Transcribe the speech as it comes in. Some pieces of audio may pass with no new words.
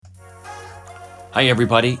Hi,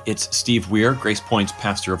 everybody. It's Steve Weir, Grace Point's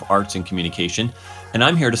Pastor of Arts and Communication, and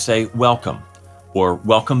I'm here to say welcome, or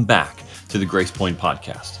welcome back to the Grace Point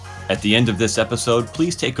Podcast. At the end of this episode,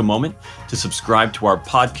 please take a moment to subscribe to our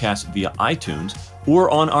podcast via iTunes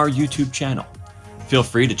or on our YouTube channel. Feel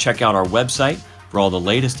free to check out our website for all the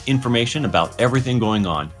latest information about everything going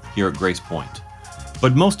on here at Grace Point.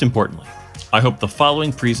 But most importantly, I hope the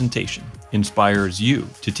following presentation inspires you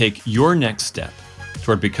to take your next step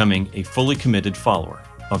toward becoming a fully committed follower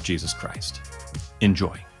of Jesus Christ.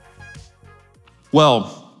 Enjoy.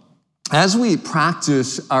 Well, as we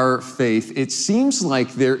practice our faith, it seems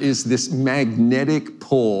like there is this magnetic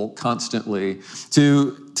pull constantly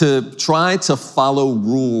to try to follow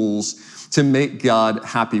rules to make God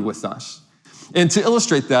happy with us. And to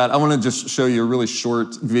illustrate that, I want to just show you a really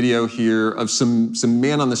short video here of some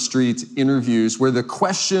man on the street interviews where the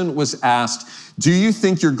question was asked, do you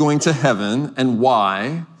think you're going to heaven and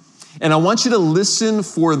why? And I want you to listen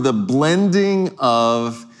for the blending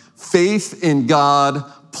of faith in God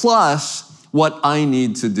plus what I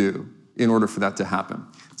need to do in order for that to happen.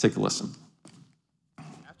 Take a listen.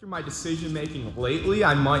 After my decision making lately,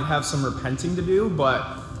 I might have some repenting to do,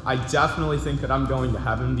 but I definitely think that I'm going to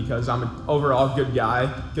heaven because I'm an overall good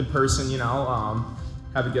guy, good person,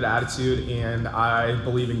 have a good attitude, and I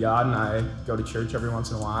believe in God, and I go to church every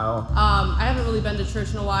once in a while. I haven't really been to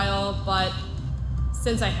church in a while, but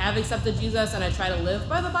since I have accepted Jesus and I try to live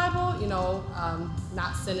by the Bible,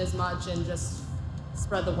 not sin as much and just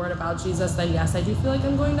spread the word about Jesus, then yes, I do feel like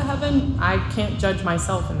I'm going to heaven. I can't judge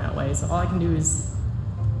myself in that way, so all I can do is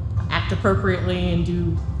act appropriately and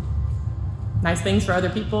do nice things for other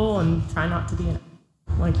people and try not to be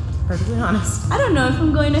perfectly honest. I don't know if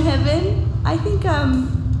I'm going to heaven. I think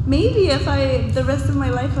maybe if the rest of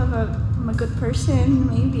my life I'm a good person,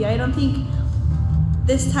 maybe. I don't think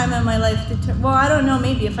this time in my life, I don't know,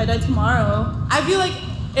 maybe if I die tomorrow. I feel like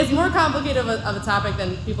it's more complicated of a topic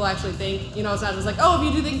than people actually think. It's not just like,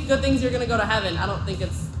 if you do good things, you're going to go to heaven. I don't think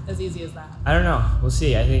it's as easy as that. I don't know. We'll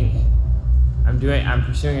see. I think I'm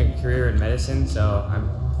pursuing a career in medicine, so I'm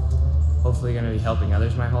hopefully going to be helping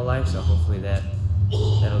others my whole life, so hopefully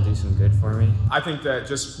that'll do some good for me. I think that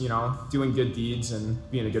just, doing good deeds and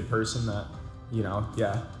being a good person that,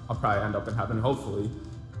 I'll probably end up in heaven, hopefully.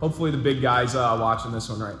 Hopefully the big guys watching this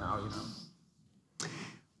one right now,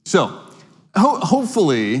 So,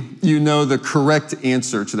 hopefully you know the correct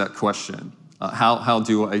answer to that question. How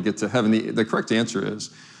do I get to heaven? The correct answer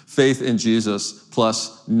is faith in Jesus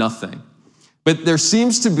plus nothing. But there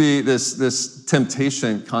seems to be this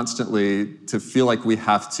temptation constantly to feel like we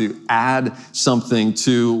have to add something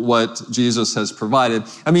to what Jesus has provided.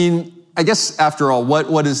 I guess after all,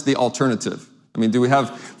 what is the alternative? Do we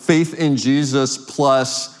have faith in Jesus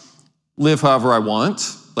plus live however I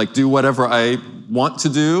want, like do whatever I want to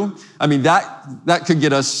do? That could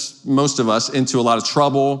get most of us, into a lot of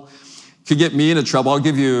trouble. Could get me into trouble. I'll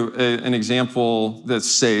give you an example that's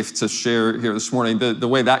safe to share here this morning. The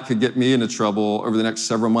way that could get me into trouble over the next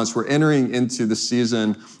several months, we're entering into the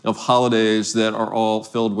season of holidays that are all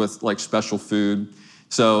filled with special food.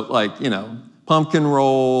 So pumpkin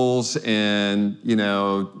rolls and,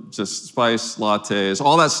 just spice lattes,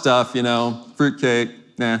 all that stuff, fruitcake,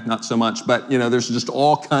 not so much. But, there's just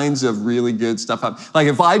all kinds of really good stuff.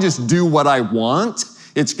 If I just do what I want,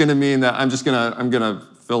 it's going to mean that I'm going to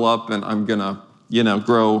fill up and I'm gonna,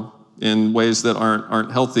 grow in ways that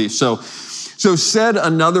aren't healthy. So said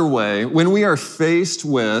another way, when we are faced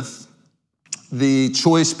with the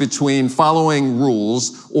choice between following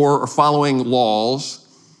rules or following laws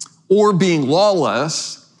or being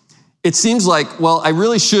lawless, it seems like, I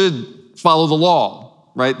really should follow the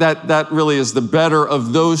law, right? That really is the better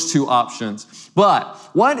of those two options. But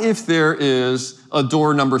what if there is a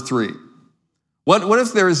door number 3? What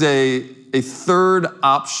if there is a third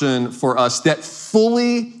option for us that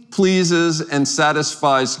fully pleases and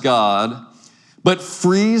satisfies God, but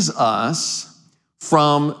frees us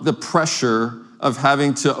from the pressure of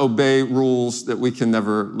having to obey rules that we can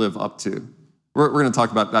never live up to? We're going to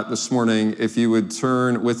talk about that this morning. If you would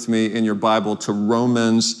turn with me in your Bible to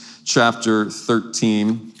Romans chapter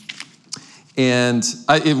 13. And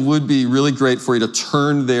it would be really great for you to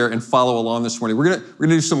turn there and follow along this morning. We're gonna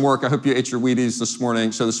do some work. I hope you ate your Wheaties this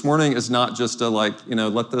morning. So this morning is not just let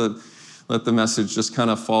the message just kind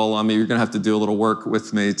of fall on me. You're gonna have to do a little work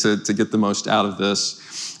with me to get the most out of this.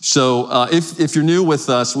 So if you're new with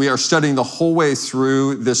us, we are studying the whole way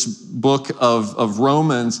through this book of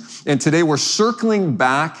Romans. And today we're circling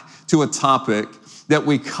back to a topic that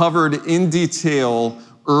we covered in detail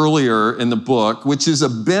earlier in the book, which is a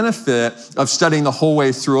benefit of studying the whole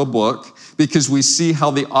way through a book, because we see how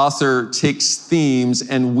the author takes themes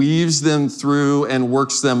and weaves them through and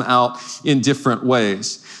works them out in different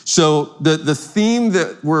ways. So the theme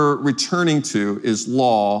that we're returning to is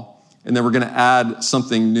law, and then we're going to add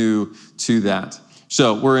something new to that.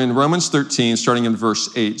 So we're in Romans 13, starting in verse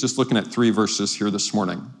 8, just looking at 3 verses here this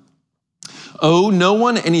morning. Owe no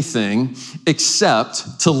one anything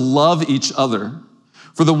except to love each other.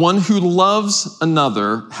 For the one who loves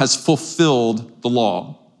another has fulfilled the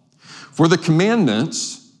law. For the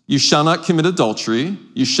commandments, you shall not commit adultery,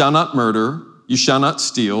 you shall not murder, you shall not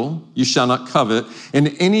steal, you shall not covet,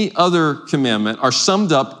 and any other commandment are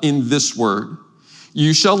summed up in this word: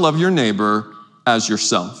 you shall love your neighbor as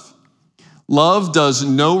yourself. Love does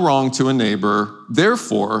no wrong to a neighbor,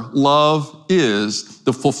 therefore love is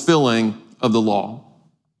the fulfilling of the law.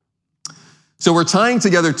 So we're tying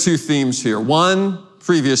together 2 themes here. One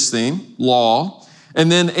previous theme, law,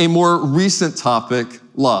 and then a more recent topic,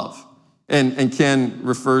 love. And Ken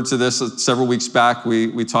referred to this several weeks back.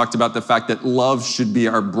 We talked about the fact that love should be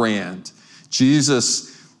our brand.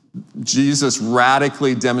 Jesus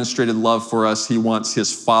radically demonstrated love for us. He wants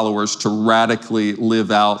his followers to radically live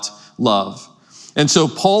out love. And so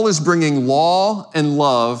Paul is bringing law and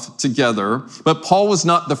love together, but Paul was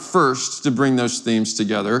not the first to bring those themes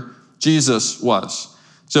together. Jesus was.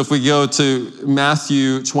 So if we go to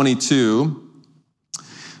Matthew 22,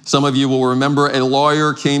 some of you will remember a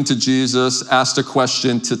lawyer came to Jesus, asked a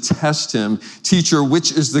question to test him. Teacher,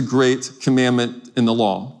 which is the great commandment in the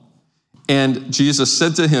law? And Jesus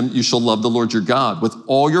said to him, you shall love the Lord your God with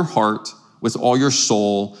all your heart, with all your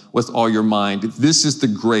soul, with all your mind. This is the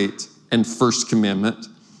great and first commandment.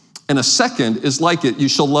 And a second is like it. You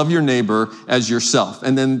shall love your neighbor as yourself.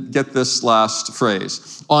 And then get this last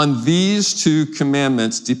phrase. On these 2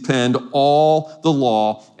 commandments depend all the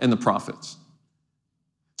law and the prophets.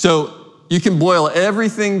 So you can boil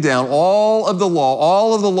everything down, all of the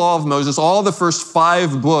law of Moses, all the first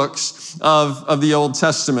 5 books of the Old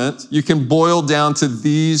Testament, you can boil down to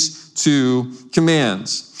these 2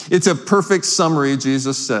 commands. It's a perfect summary,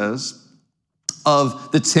 Jesus says,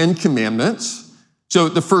 of the 10 commandments. So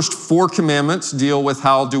the first 4 commandments deal with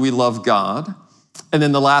how do we love God. And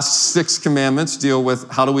then the last 6 commandments deal with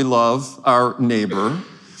how do we love our neighbor.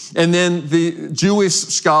 And then the Jewish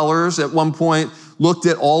scholars at one point looked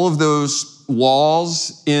at all of those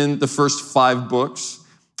laws in the first 5 books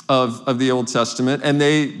of the Old Testament, and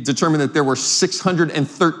they determined that there were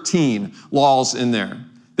 613 laws in there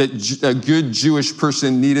that a good Jewish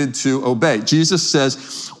person needed to obey. Jesus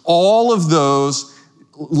says all of those,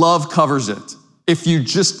 love covers it. If you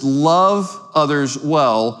just love others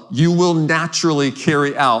well, you will naturally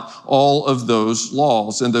carry out all of those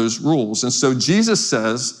laws and those rules. And so Jesus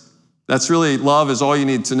says, that's really, love is all you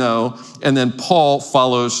need to know. And then Paul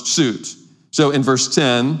follows suit. So in verse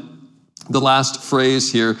 10, the last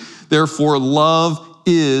phrase here, therefore love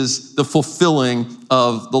is the fulfilling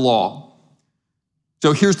of the law.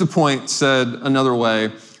 So here's the point said another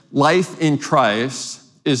way. Life in Christ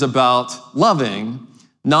is about loving,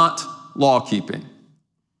 not law keeping.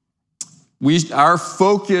 Our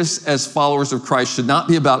focus as followers of Christ should not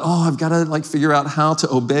be about, I've got to figure out how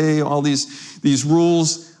to obey all these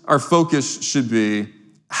rules. Our focus should be,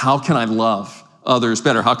 how can I love others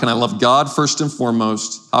better? How can I love God first and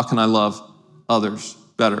foremost? How can I love others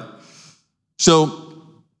better? So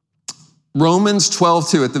Romans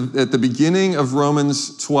 12:2, at the beginning of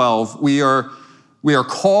Romans 12, we are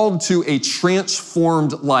called to a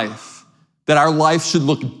transformed life, that our life should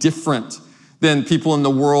look different than people in the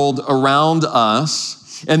world around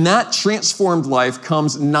us. And that transformed life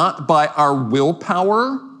comes not by our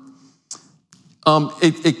willpower.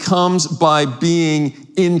 It comes by being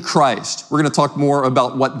in Christ. We're going to talk more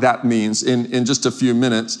about what that means in just a few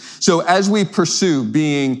minutes. So as we pursue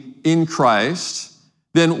being in Christ,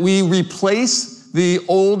 then we replace the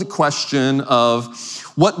old question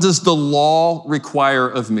of what does the law require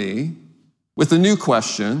of me with a new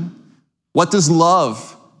question, what does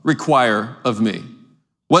love require of me?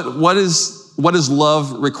 What does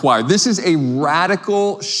love require? This is a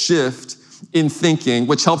radical shift in thinking,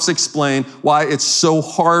 which helps explain why it's so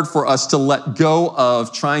hard for us to let go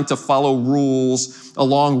of trying to follow rules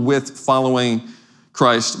along with following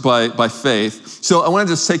Christ by faith. So I want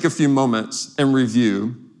to just take a few moments and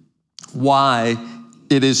review why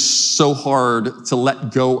it is so hard to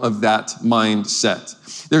let go of that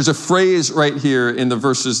mindset. There's a phrase right here in the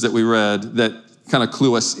verses that we read that kind of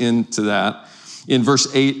clue us into that. In verse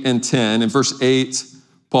 8 and 10, in verse 8,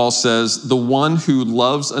 Paul says, the one who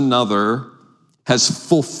loves another has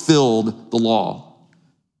fulfilled the law.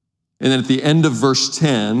 And then at the end of verse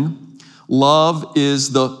 10, love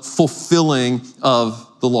is the fulfilling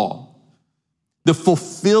of the law. The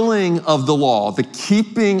fulfilling of the law, the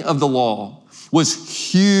keeping of the law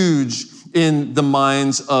was huge in the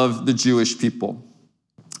minds of the Jewish people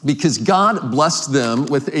because God blessed them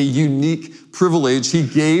with a unique privilege. He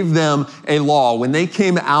gave them a law. When they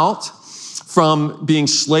came out from being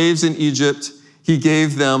slaves in Egypt, he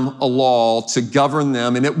gave them a law to govern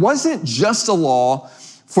them. And it wasn't just a law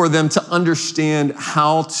for them to understand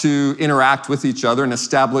how to interact with each other and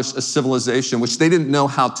establish a civilization, which they didn't know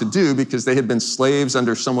how to do because they had been slaves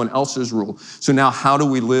under someone else's rule. So now how do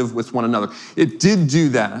we live with one another? It did do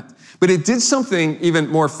that, but it did something even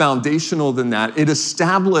more foundational than that. It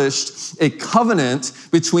established a covenant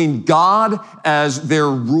between God as their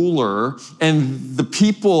ruler and the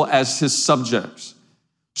people as his subjects.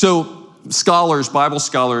 So scholars, Bible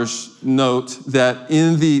scholars note that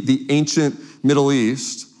in the ancient Middle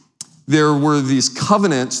East, there were these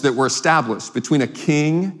covenants that were established between a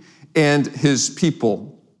king and his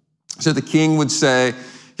people. So the king would say,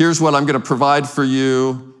 here's what I'm going to provide for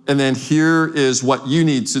you, and then here is what you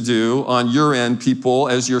need to do on your end, people,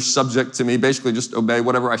 as you're subject to me. Basically, just obey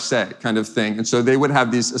whatever I say, kind of thing. And so they would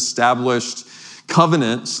have these established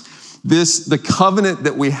covenants. The covenant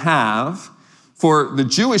that we have for the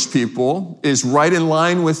Jewish people is right in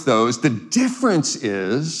line with those. The difference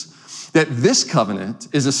is that this covenant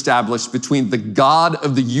is established between the God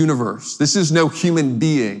of the universe. This is no human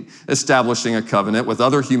being establishing a covenant with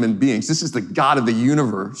other human beings. This is the God of the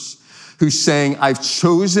universe who's saying, I've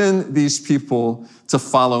chosen these people to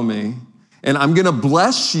follow me, and I'm gonna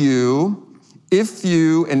bless you if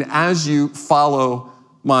you and as you follow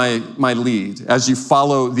my lead, as you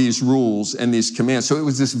follow these rules and these commands. So it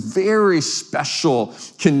was this very special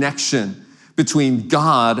connection between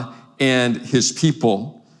God and his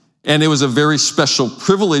people. And it was a very special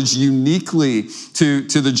privilege uniquely to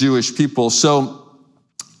the Jewish people. So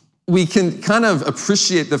we can kind of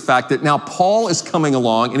appreciate the fact that now Paul is coming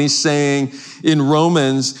along and he's saying in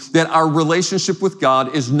Romans that our relationship with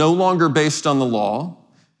God is no longer based on the law.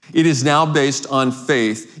 It is now based on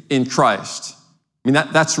faith in Christ. I mean,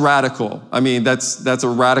 that's radical. I mean, that's a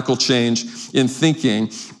radical change in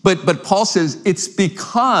thinking. But Paul says it's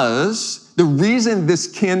because the reason this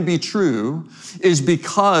can be true is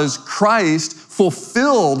because Christ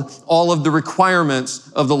fulfilled all of the requirements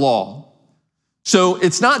of the law. So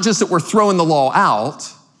it's not just that we're throwing the law out.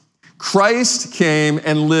 Christ came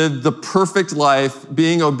and lived the perfect life,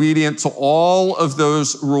 being obedient to all of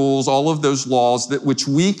those rules, all of those laws which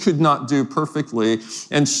we could not do perfectly.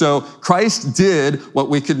 And so Christ did what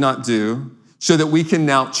we could not do so that we can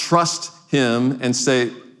now trust him and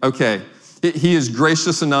say, okay, he is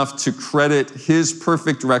gracious enough to credit his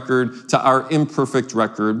perfect record to our imperfect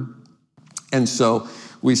record. And so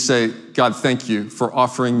we say, God, thank you for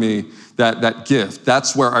offering me that gift.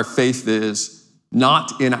 That's where our faith is,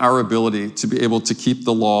 not in our ability to be able to keep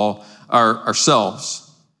the law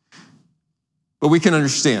ourselves. But we can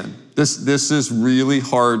understand, this is really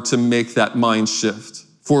hard to make that mind shift.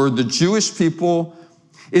 For the Jewish people,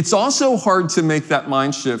 it's also hard to make that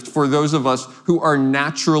mind shift for those of us who are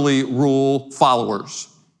naturally rule followers.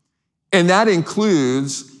 And that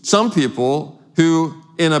includes some people who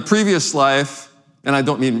in a previous life, and I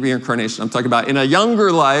don't mean reincarnation, I'm talking about in a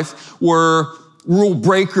younger life, were rule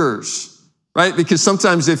breakers, right? Because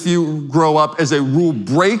sometimes if you grow up as a rule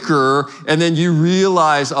breaker and then you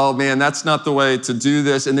realize, oh man, that's not the way to do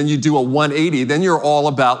this, and then you do a 180, then you're all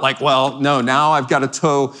about like, well, no, now I've got to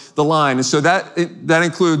toe the line. And so that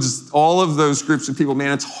includes all of those groups of people.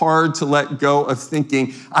 Man, it's hard to let go of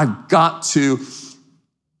thinking, I've got to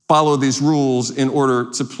follow these rules in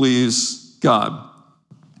order to please God.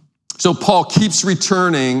 So Paul keeps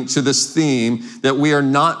returning to this theme that we are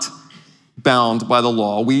not bound by the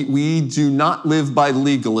law. We do not live by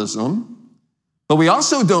legalism, but we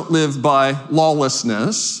also don't live by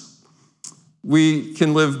lawlessness. We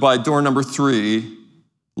can live by door number 3,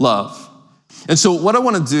 love. And so what I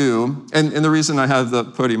want to do, and the reason I have the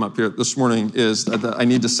podium up here this morning is that I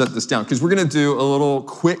need to set this down, because we're going to do a little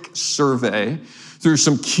quick survey through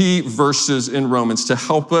some key verses in Romans to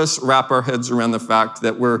help us wrap our heads around the fact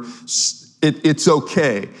that it's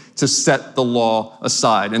okay to set the law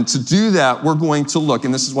aside. And to do that, we're going to look,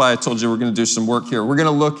 and this is why I told you we're going to do some work here. We're going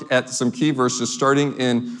to look at some key verses starting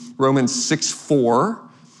in Romans 6:4,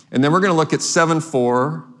 and then we're going to look at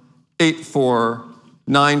 7:4, 8:4,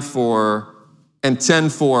 9:4, and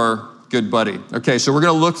 10:4, good buddy. Okay, so we're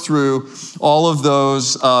going to look through all of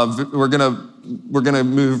those. We're going to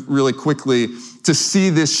move really quickly to see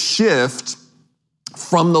this shift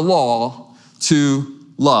from the law to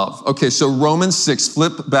love. Okay, so Romans 6,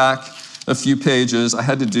 flip back a few pages. I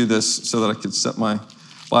had to do this so that I could set my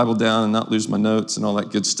Bible down and not lose my notes and all that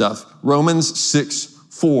good stuff. Romans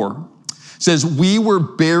 6:4 says, we were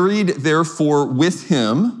buried therefore with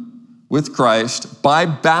him, with Christ, by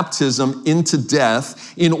baptism into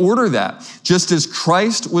death, in order that, just as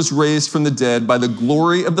Christ was raised from the dead by the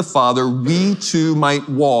glory of the Father, we too might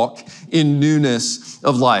walk in newness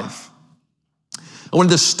of life. I wanted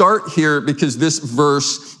to start here because this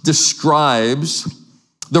verse describes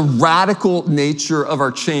the radical nature of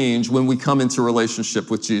our change when we come into relationship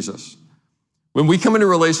with Jesus. When we come into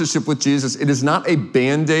relationship with Jesus, it is not a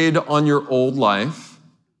Band-Aid on your old life.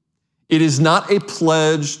 It is not a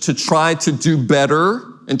pledge to try to do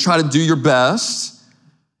better and try to do your best.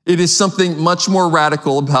 It is something much more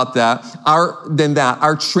radical about than that.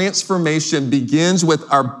 Our transformation begins with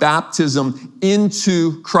our baptism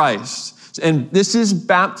into Christ. And this is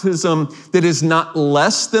baptism that is not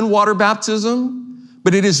less than water baptism,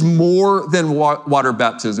 but it is more than water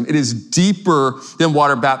baptism. It is deeper than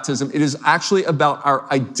water baptism. It is actually about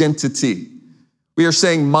our identity. We are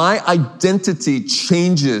saying my identity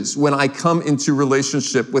changes when I come into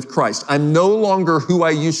relationship with Christ. I'm no longer who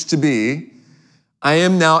I used to be. I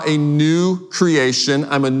am now a new creation.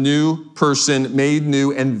 I'm a new person made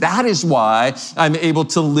new. And that is why I'm able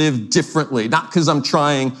to live differently. Not because I'm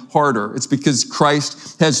trying harder. It's because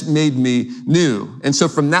Christ has made me new. And so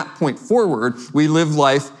from that point forward, we live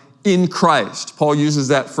life in Christ. Paul uses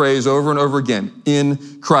that phrase over and over again,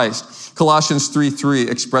 in Christ. Colossians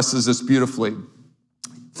 3:3 expresses this beautifully.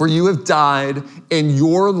 For you have died and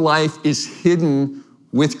your life is hidden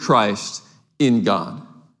with Christ in God.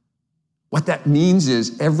 What that means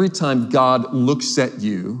is every time God looks at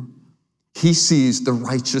you, he sees the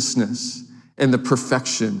righteousness and the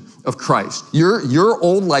perfection of Christ. Your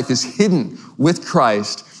old life is hidden with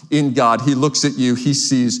Christ in God. He looks at you, he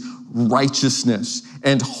sees righteousness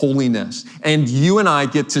and holiness. And you and I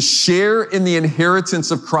get to share in the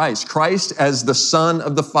inheritance of Christ. Christ as the Son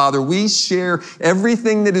of the Father. We share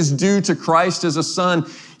everything that is due to Christ as a son.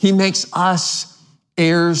 He makes us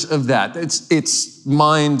heirs of that. It's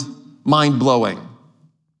mind-blowing.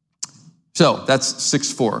 So that's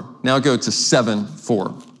 6:4. Now go to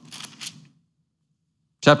 7:4.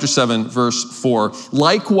 Chapter 7, verse 4.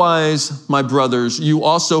 Likewise, my brothers, you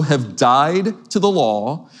also have died to the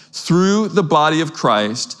law through the body of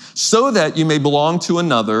Christ, so that you may belong to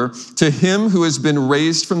another, to him who has been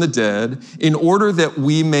raised from the dead, in order that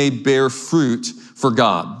we may bear fruit for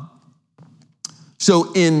God.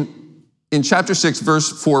 So in chapter 6, verse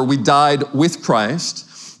 4, we died with Christ.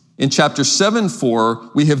 In chapter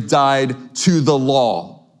 7:4, we have died to the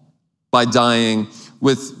law by dying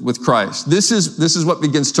with Christ. This is what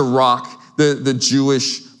begins to rock the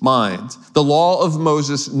Jewish mind. The law of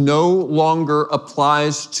Moses no longer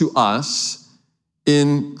applies to us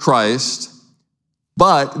in Christ,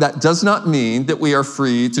 but that does not mean that we are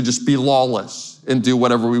free to just be lawless and do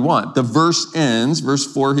whatever we want. The verse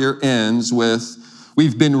 4 here ends with,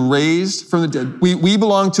 we've been raised from the dead. We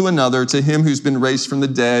belong to another, to him who's been raised from the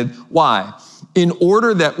dead. Why? In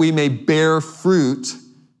order that we may bear fruit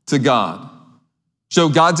to God. So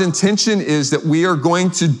God's intention is that we are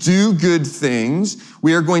going to do good things.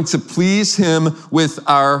 We are going to please him with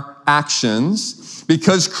our actions.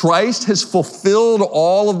 Because Christ has fulfilled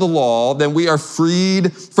all of the law, then we are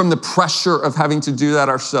freed from the pressure of having to do that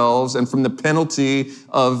ourselves and from the penalty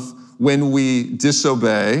of when we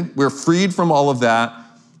disobey. We're freed from all of that.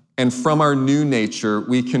 And from our new nature,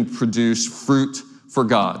 we can produce fruit for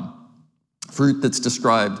God. Fruit that's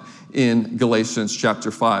described in Galatians chapter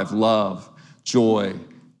 5. Love, joy,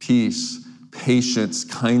 peace, patience,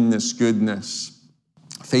 kindness, goodness,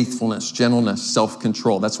 faithfulness, gentleness,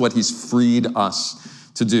 self-control. That's what he's freed us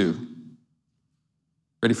to do.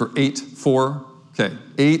 Ready for 8:4? Okay,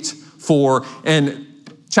 8:4. And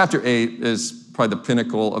chapter 8 is probably the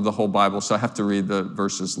pinnacle of the whole Bible, so I have to read the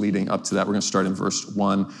verses leading up to that. We're going to start in verse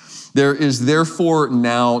 1. There is therefore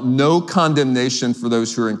now no condemnation for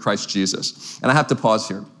those who are in Christ Jesus. And I have to pause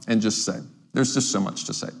here and just say, there's just so much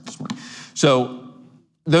to say this morning. So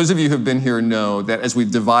those of you who have been here know that as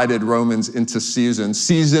we've divided Romans into seasons,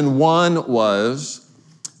 season 1 was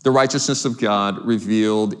the righteousness of God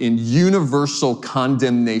revealed in universal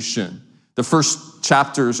condemnation. The first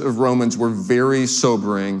chapters of Romans were very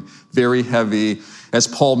sobering, very heavy, as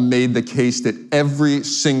Paul made the case that every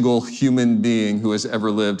single human being who has ever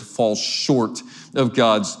lived falls short of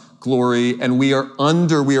God's glory, and we are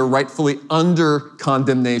rightfully under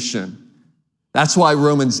condemnation. That's why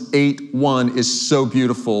Romans 8:1 is so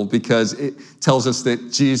beautiful, because it tells us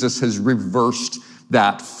that Jesus has reversed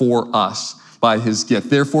that for us. by his gift.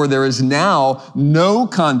 Therefore, there is now no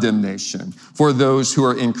condemnation for those who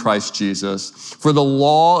are in Christ Jesus. For the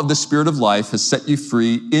law of the Spirit of life has set you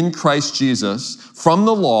free in Christ Jesus from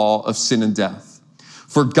the law of sin and death.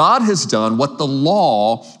 For God has done what the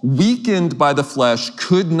law, weakened by the flesh,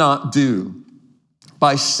 could not do,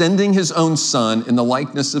 by sending his own Son in the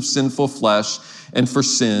likeness of sinful flesh, and for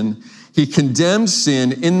sin, he condemned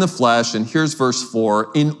sin in the flesh, and here's verse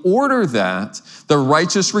 4, in order that the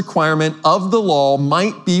righteous requirement of the law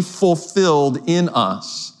might be fulfilled in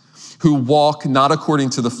us, who walk not according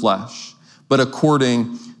to the flesh, but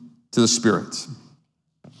according to the Spirit.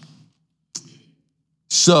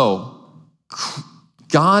 So,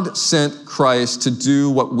 God sent Christ to do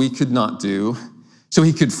what we could not do, so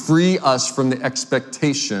he could free us from the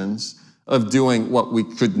expectations of doing what we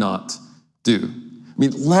could not do. I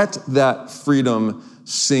mean, let that freedom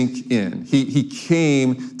sink in. He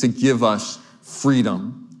came to give us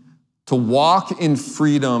freedom, to walk in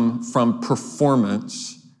freedom from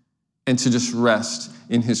performance and to just rest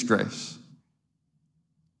in his grace.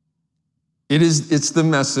 It's the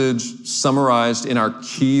message summarized in our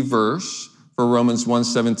key verse for Romans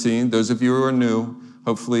 1:17. Those of you who are new,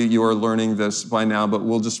 hopefully you are learning this by now, but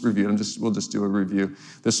we'll just review it. We'll just do a review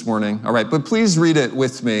this morning. All right, but please read it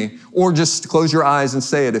with me, or just close your eyes and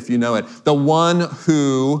say it if you know it. The one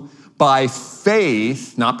who by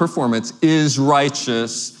faith, not performance, is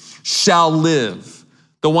righteous shall live.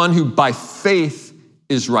 The one who by faith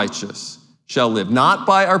is righteous shall live. Not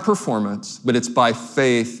by our performance, but it's by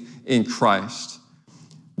faith in Christ.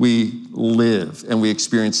 We live and we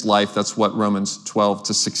experience life. That's what Romans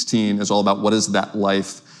 12-16 is all about. What does that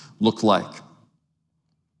life look like?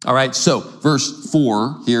 All right, so verse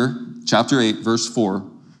 4 here, chapter 8, verse 4.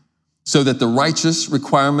 So that the righteous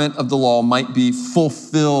requirement of the law might be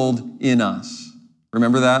fulfilled in us.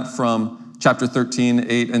 Remember that from chapter 13,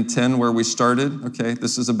 8, and 10 where we started? Okay,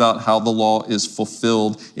 this is about how the law is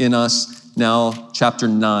fulfilled in us. Now, chapter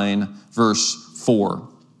 9, verse 4.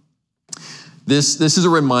 This is a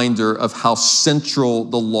reminder of how central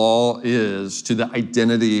the law is to the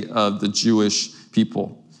identity of the Jewish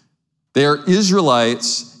people. They are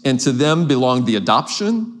Israelites, and to them belong the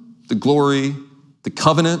adoption, the glory, the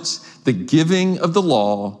covenant, the giving of the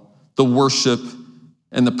law, the worship,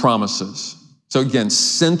 and the promises. So again,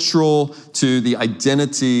 central to the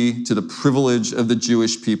identity, to the privilege of the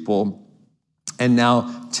Jewish people. And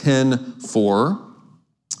now 10:4.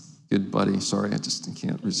 Good buddy, sorry, I just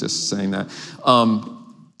can't resist saying that.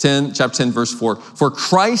 Chapter 10, verse 4. For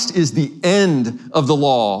Christ is the end of the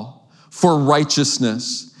law for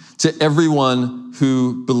righteousness to everyone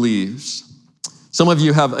who believes. Some of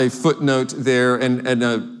you have a footnote there and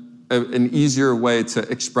an easier way to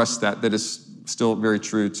express that is still very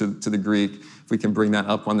true to the Greek. If we can bring that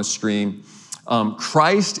up on the screen.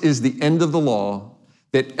 Christ is the end of the law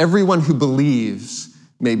that everyone who believes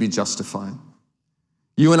may be justified.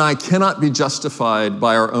 You and I cannot be justified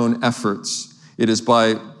by our own efforts. It is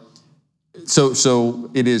by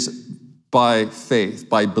faith,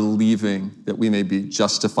 by believing that we may be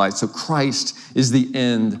justified. So Christ is the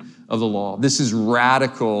end of the law. This is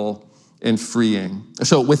radical and freeing.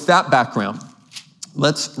 So with that background,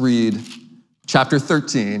 let's read chapter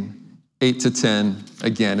 13, 8-10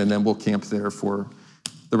 again, and then we'll camp there for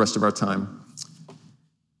the rest of our time.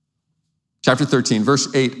 Chapter 13, verse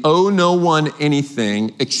 8, owe no one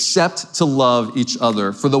anything except to love each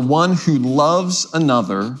other, for the one who loves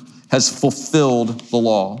another has fulfilled the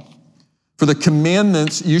law. For the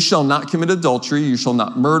commandments, you shall not commit adultery, you shall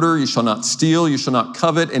not murder, you shall not steal, you shall not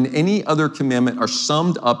covet, and any other commandment are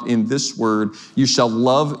summed up in this word, you shall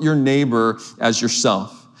love your neighbor as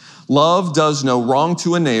yourself. Love does no wrong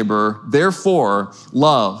to a neighbor, therefore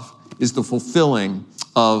love is the fulfilling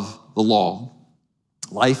of the law.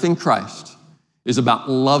 Life in Christ is about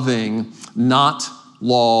loving, not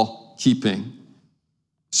law keeping.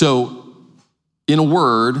 So, in a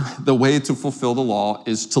word, the way to fulfill the law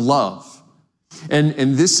is to love. And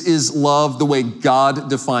this is love the way God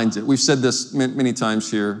defines it. We've said this many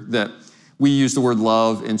times here, that we use the word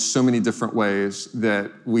love in so many different ways that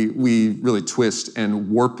we really twist and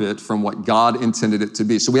warp it from what God intended it to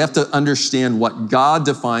be. So we have to understand what God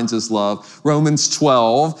defines as love. Romans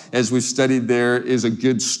 12, as we've studied there, is a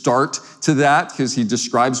good start to that because he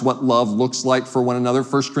describes what love looks like for one another.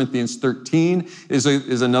 1 Corinthians 13 is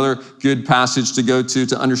another good passage to go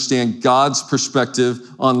to understand God's perspective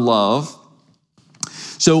on love.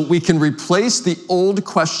 So we can replace the old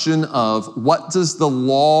question of what does the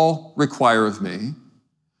law require of me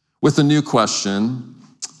with a new question,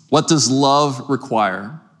 what does love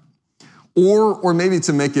require? Or maybe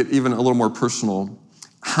to make it even a little more personal,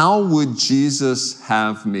 how would Jesus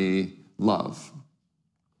have me love?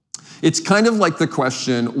 It's kind of like the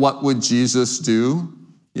question, what would Jesus do?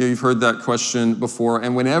 You've heard that question before.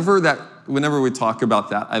 And whenever we talk about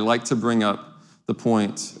that, I like to bring up the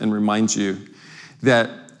point and remind you that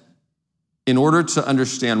in order to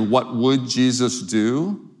understand what would Jesus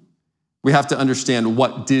do, we have to understand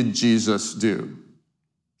what did Jesus do.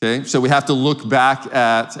 Okay, so we have to look back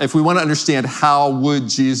at, if we want to understand how would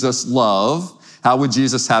Jesus love, how would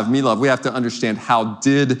Jesus have me love, we have to understand how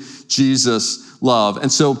did Jesus love.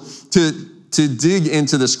 And so to dig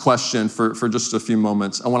into this question for just a few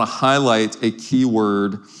moments, I want to highlight a key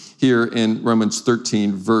word here in Romans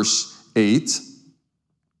 13, verse 8.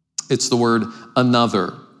 It's the word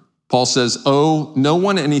another. Paul says, owe no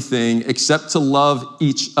one anything except to love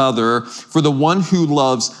each other, for the one who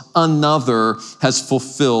loves another has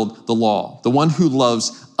fulfilled the law. The one who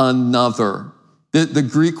loves another. The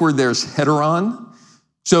Greek word there is heteron.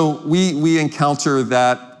 So we encounter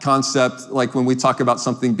that concept like when we talk about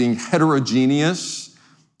something being heterogeneous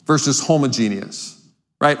versus homogeneous,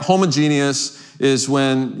 right? Homogeneous is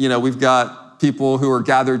when, we've got people who are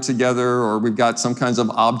gathered together, or we've got some kinds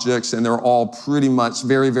of objects and they're all pretty much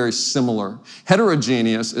very, very similar.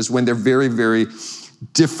 Heterogeneous is when they're very, very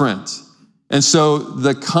different. And so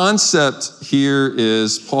the concept here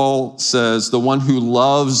is, Paul says, the one who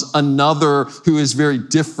loves another who is very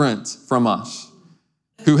different from us,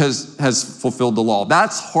 who has fulfilled the law.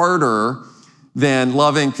 That's harder than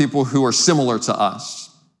loving people who are similar to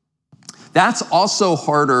us. That's also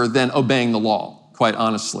harder than obeying the law, quite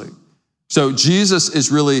honestly. So Jesus is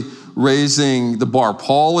really raising the bar.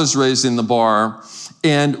 Paul is raising the bar.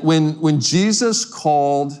 And when Jesus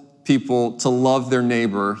called people to love their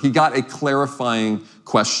neighbor, he got a clarifying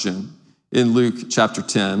question in Luke chapter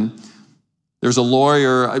 10. There's a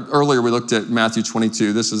lawyer, earlier we looked at Matthew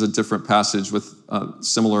 22. This is a different passage with a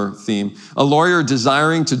similar theme. A lawyer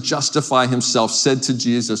desiring to justify himself said to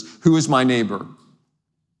Jesus, who is my neighbor?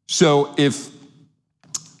 So if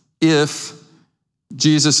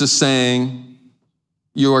Jesus is saying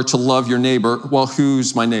you are to love your neighbor, well,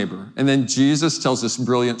 who's my neighbor? And then Jesus tells this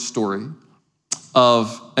brilliant story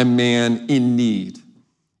of a man in need.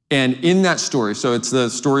 And in that story, so it's the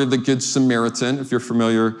story of the Good Samaritan, if you're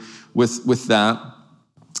familiar with that.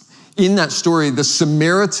 In that story, the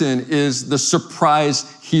Samaritan is the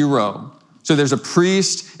surprise hero. So there's a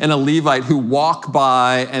priest and a Levite who walk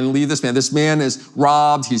by and leave this man. This man is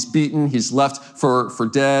robbed, he's beaten, he's left for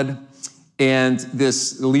dead. And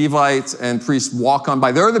this Levite and priest walk on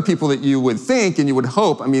by. They're the people that you would think and you would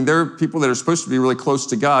hope. I mean, they're people that are supposed to be really close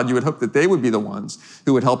to God. You would hope that they would be the ones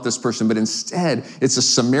who would help this person. But instead, it's a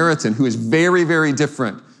Samaritan who is very, very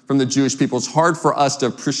different from the Jewish people. It's hard for us to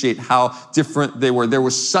appreciate how different they were. There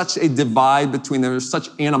was such a divide between them. There was such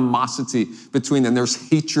animosity between them. There was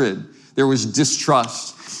hatred. There was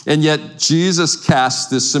distrust. And yet Jesus cast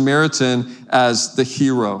this Samaritan as the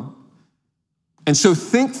hero. And so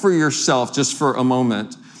think for yourself just for a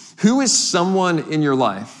moment, who is someone in your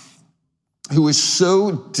life who is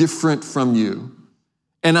so different from you?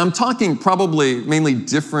 And I'm talking probably mainly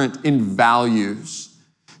different in values.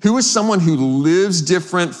 Who is someone who lives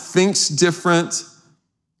different, thinks different,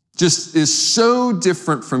 just is so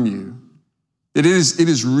different from you? It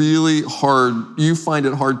is really hard. You find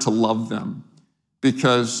it hard to love them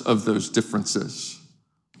because of those differences.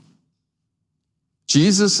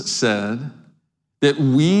 Jesus said that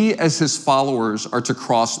we as his followers are to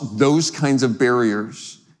cross those kinds of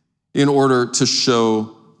barriers in order to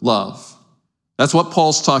show love. That's what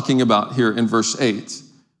Paul's talking about here in verse 8,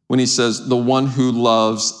 when he says, the one who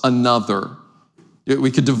loves another.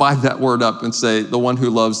 We could divide that word up and say, the one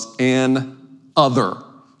who loves an other,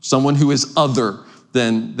 someone who is other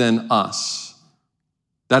than us.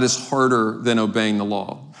 That is harder than obeying the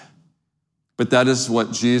law. But that is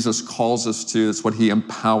what Jesus calls us to. That's what he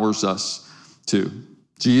empowers us to.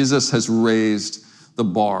 Jesus has raised the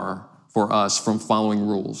bar for us from following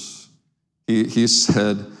rules. He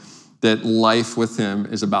said that life with him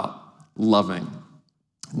is about loving,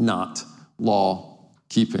 not law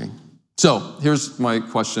keeping. So here's my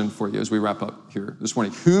question for you as we wrap up here this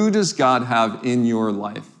morning. Who does God have in your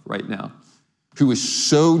life right now who is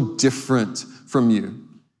so different from you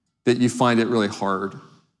that you find it really hard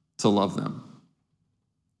to love them?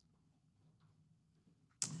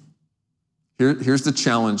 Here's the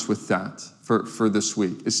challenge with that for this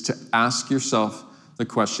week, is to ask yourself the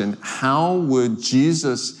question, how would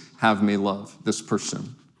Jesus have me love this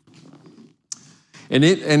person? And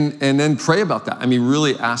then pray about that. I mean,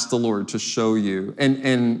 really ask the Lord to show you.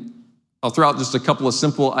 And I'll throw out just a couple of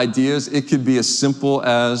simple ideas. It could be as simple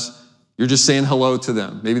as you're just saying hello to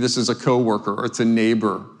them. Maybe this is a coworker or it's a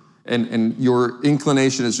neighbor, and your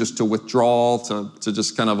inclination is just to withdraw, to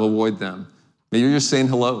just kind of avoid them. Maybe you're just saying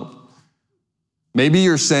hello. Maybe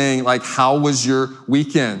you're saying, like, how was your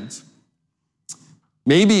weekend?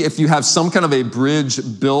 Maybe if you have some kind of a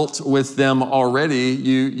bridge built with them already,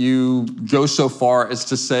 you go so far as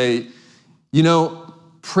to say,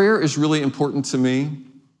 prayer is really important to me.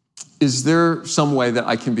 Is there some way that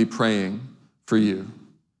I can be praying for you?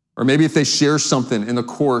 Or maybe if they share something in the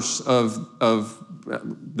course of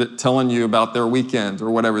telling you about their weekend or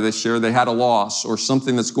whatever, they had a loss or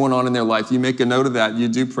something that's going on in their life, you make a note of that, you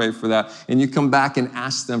do pray for that, and you come back and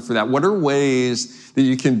ask them for that. What are ways that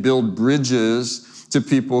you can build bridges to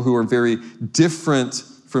people who are very different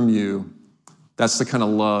from you? That's the kind of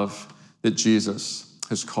love that Jesus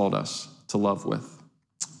has called us to love with.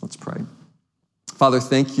 Let's pray. Father,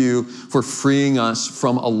 thank you for freeing us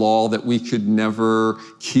from a law that we could never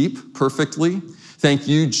keep perfectly. Thank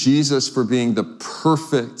you, Jesus, for being the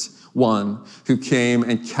perfect one who came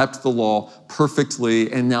and kept the law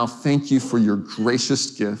perfectly. And now thank you for your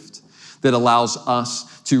gracious gift that allows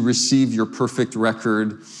us to receive your perfect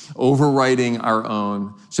record, overwriting our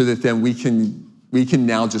own, so that then we can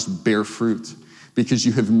now just bear fruit, because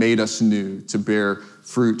you have made us new to bear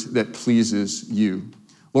fruit that pleases you.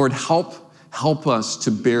 Lord, help us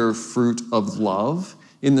to bear fruit of love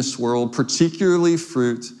in this world, particularly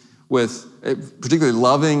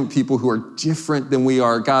loving people who are different than we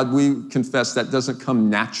are. God, we confess that doesn't come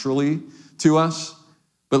naturally to us.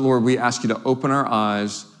 But Lord, we ask you to open our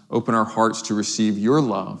eyes, open our hearts to receive your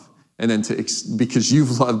love. And then because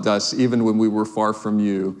you've loved us even when we were far from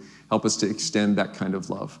you, help us to extend that kind of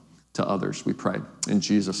love to others, we pray. In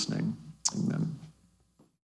Jesus' name, amen.